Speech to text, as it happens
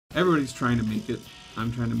Everybody's trying to make it.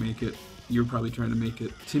 I'm trying to make it. You're probably trying to make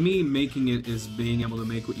it. To me, making it is being able to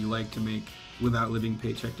make what you like to make without living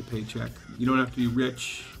paycheck to paycheck. You don't have to be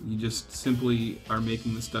rich, you just simply are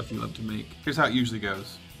making the stuff you love to make. Here's how it usually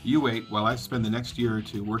goes. You wait while I spend the next year or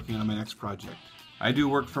two working on my next project. I do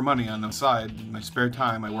work for money on the side. In my spare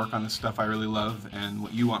time, I work on the stuff I really love and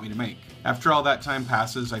what you want me to make. After all that time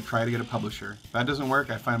passes, I try to get a publisher. If that doesn't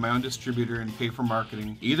work, I find my own distributor and pay for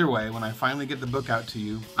marketing. Either way, when I finally get the book out to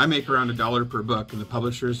you, I make around $1 per book, and the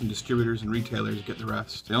publishers and distributors and retailers get the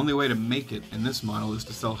rest. The only way to make it in this model is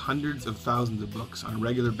to sell hundreds of thousands of books on a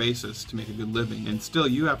regular basis to make a good living, and still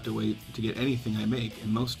you have to wait to get anything I make,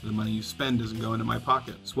 and most of the money you spend doesn't go into my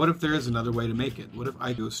pocket. So what if there is another way to make it? What if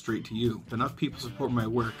I go straight to you? If enough people support my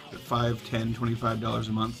work at $5, $10, $25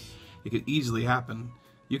 a month, it could easily happen.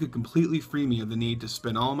 You could completely free me of the need to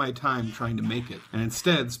spend all my time trying to make it, and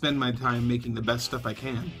instead spend my time making the best stuff I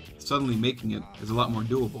can. Suddenly making it is a lot more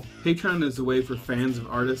doable. Patreon is a way for fans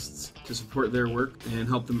of artists to support their work and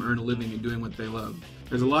help them earn a living in doing what they love.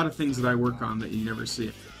 There's a lot of things that I work on that you never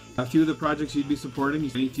see. A few of the projects you'd be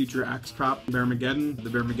supporting: Any Future Axe Cop, Bearmageddon, the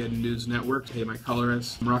Bearmageddon News Network, Hey My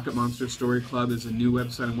Colorist. Rocket Monster Story Club is a new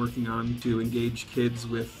website I'm working on to engage kids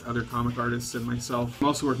with other comic artists and myself. I'm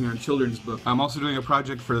also working on a children's book. I'm also doing a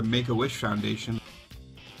project for the Make-A-Wish Foundation.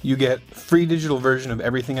 You get free digital version of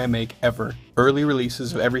everything I make ever, early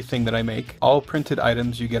releases of everything that I make, all printed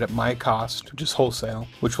items you get at my cost, which is wholesale,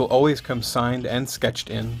 which will always come signed and sketched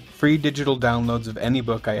in, free digital downloads of any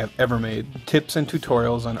book I have ever made, tips and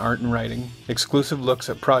tutorials on art and writing, exclusive looks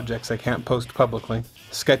at projects I can't post publicly,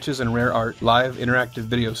 sketches and rare art, live interactive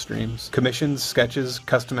video streams, commissions, sketches,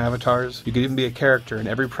 custom avatars. You could even be a character in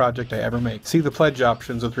every project I ever make. See the pledge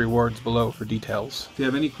options with rewards below for details. If you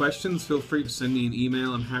have any questions, feel free to send me an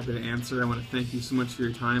email. I'm happy to answer. I want to thank you so much for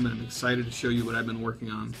your time, and I'm excited to show you what I've been working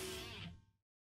on.